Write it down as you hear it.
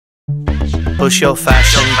Push your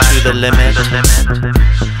fashion to the limit.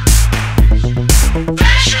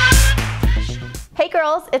 Hey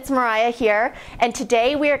girls, it's Mariah here, and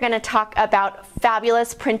today we are going to talk about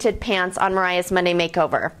fabulous printed pants on Mariah's Monday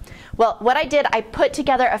Makeover. Well, what I did, I put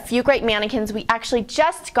together a few great mannequins. We actually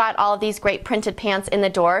just got all of these great printed pants in the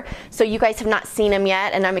door, so you guys have not seen them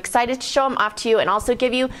yet, and I'm excited to show them off to you and also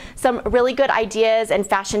give you some really good ideas and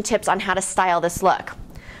fashion tips on how to style this look.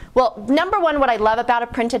 Well, number one, what I love about a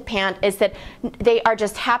printed pant is that they are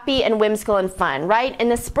just happy and whimsical and fun, right? In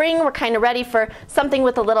the spring, we're kind of ready for something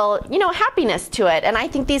with a little, happiness to it, and I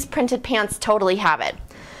think these printed pants totally have it.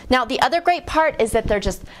 Now, the other great part is that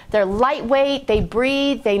they're lightweight, they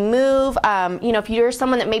breathe, they move. If you're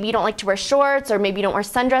someone that maybe you don't like to wear shorts or maybe you don't wear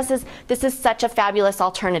sundresses, this is such a fabulous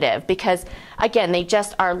alternative because, again, they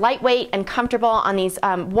just are lightweight and comfortable on these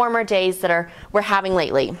warmer days that we're having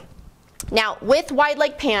lately. Now, with wide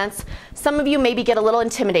leg pants, some of you maybe get a little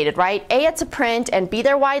intimidated, right? A, it's a print, and B,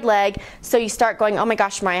 they're wide leg, so you start going, oh my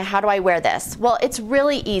gosh, Mariah, how do I wear this? Well, it's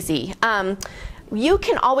really easy. You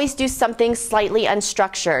can always do something slightly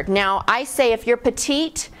unstructured. Now, I say if you're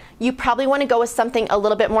petite, you probably want to go with something a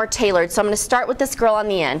little bit more tailored. So I'm going to start with this girl on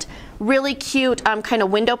the end. Really cute kind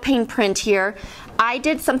of window pane print here. I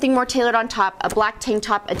did something more tailored on top, a black tank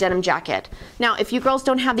top, a denim jacket. Now, if you girls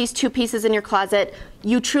don't have these two pieces in your closet,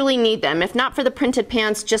 you truly need them. If not for the printed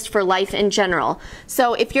pants, just for life in general.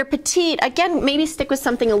 So if you're petite, again, maybe stick with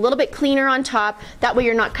something a little bit cleaner on top. That way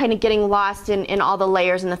you're not kind of getting lost in all the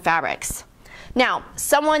layers and the fabrics. Now,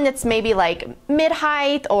 someone that's maybe like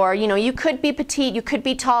mid-height or, you could be petite, you could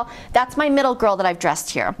be tall, that's my middle girl that I've dressed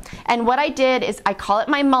here. And what I did is I call it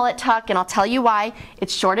my mullet tuck, and I'll tell you why.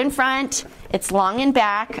 It's short in front, it's long in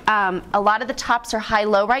back. A lot of the tops are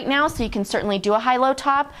high-low right now, so you can certainly do a high-low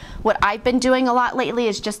top. What I've been doing a lot lately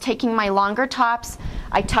is just taking my longer tops,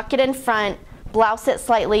 I tuck it in front, blouse it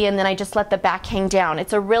slightly, and then I just let the back hang down.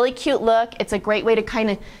 It's a really cute look. It's a great way to kind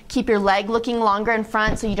of keep your leg looking longer in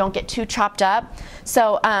front so you don't get too chopped up.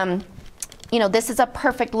 So, this is a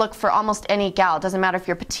perfect look for almost any gal. It doesn't matter if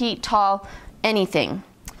you're petite, tall, anything.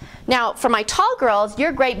 Now, for my tall girls,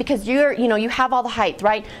 you're great because you have all the height,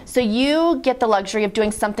 right? So you get the luxury of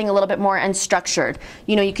doing something a little bit more unstructured.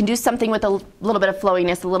 You can do something with a little bit of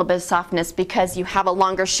flowiness, a little bit of softness because you have a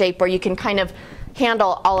longer shape where you can kind of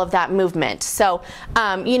handle all of that movement. So,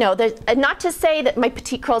 not to say that my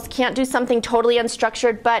petite girls can't do something totally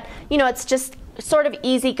unstructured, but, it's just sort of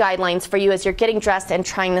easy guidelines for you as you're getting dressed and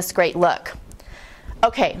trying this great look.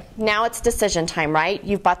 Okay, now it's decision time, right?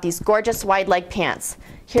 You've bought these gorgeous wide leg pants.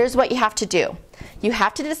 Here's what you have to do. You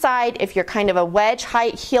have to decide if you're kind of a wedge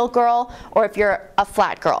height heel girl or if you're a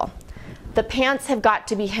flat girl. The pants have got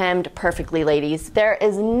to be hemmed perfectly, ladies. There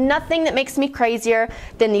is nothing that makes me crazier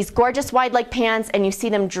than these gorgeous wide leg pants and you see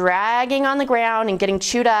them dragging on the ground and getting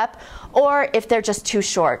chewed up, or if they're just too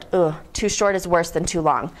short. Ugh, too short is worse than too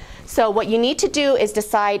long. So what you need to do is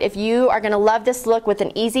decide if you are going to love this look with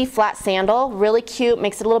an easy flat sandal, really cute,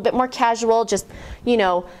 makes it a little bit more casual, just,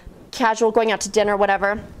 casual going out to dinner,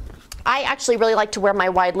 whatever. I actually really like to wear my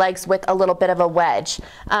wide legs with a little bit of a wedge.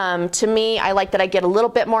 To me, I like that I get a little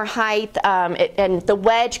bit more height, and the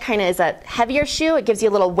wedge kind of is a heavier shoe. It gives you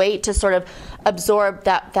a little weight to sort of absorb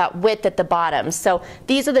that width at the bottom. So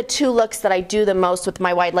these are the two looks that I do the most with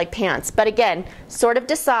my wide leg pants. But again, sort of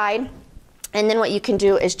decide, and then what you can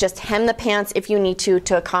do is just hem the pants if you need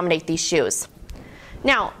to accommodate these shoes.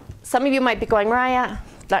 Now, some of you might be going, Mariah,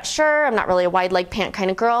 not sure, I'm not really a wide leg pant kind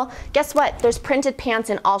of girl. Guess what? There's printed pants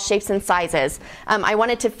in all shapes and sizes. I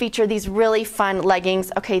wanted to feature these really fun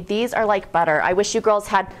leggings. Okay, these are like butter. I wish you girls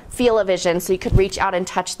had feel-o-vision so you could reach out and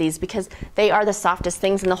touch these because they are the softest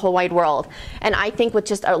things in the whole wide world. And I think with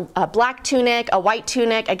just a black tunic, a white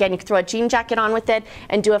tunic, again, you can throw a jean jacket on with it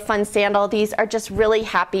and do a fun sandal. These are just really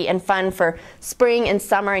happy and fun for spring and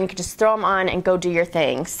summer, and you can just throw them on and go do your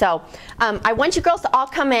thing. So I want you girls to all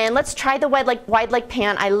come in. Let's try the wide leg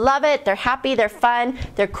pant. I love it. They're happy, they're fun,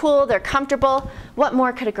 they're cool, they're comfortable. What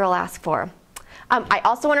more could a girl ask for? I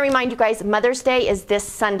also want to remind you guys, Mother's Day is this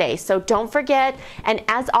Sunday, so don't forget. And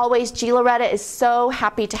as always, Loretta is so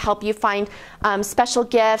happy to help you find special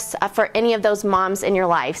gifts for any of those moms in your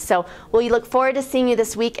life. So we look forward to seeing you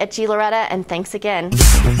this week at Loretta, and thanks again.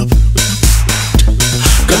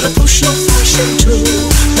 Gotta push your fashion to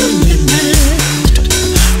the limit.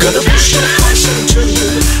 Gotta push your fashion to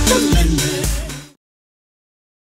the limit.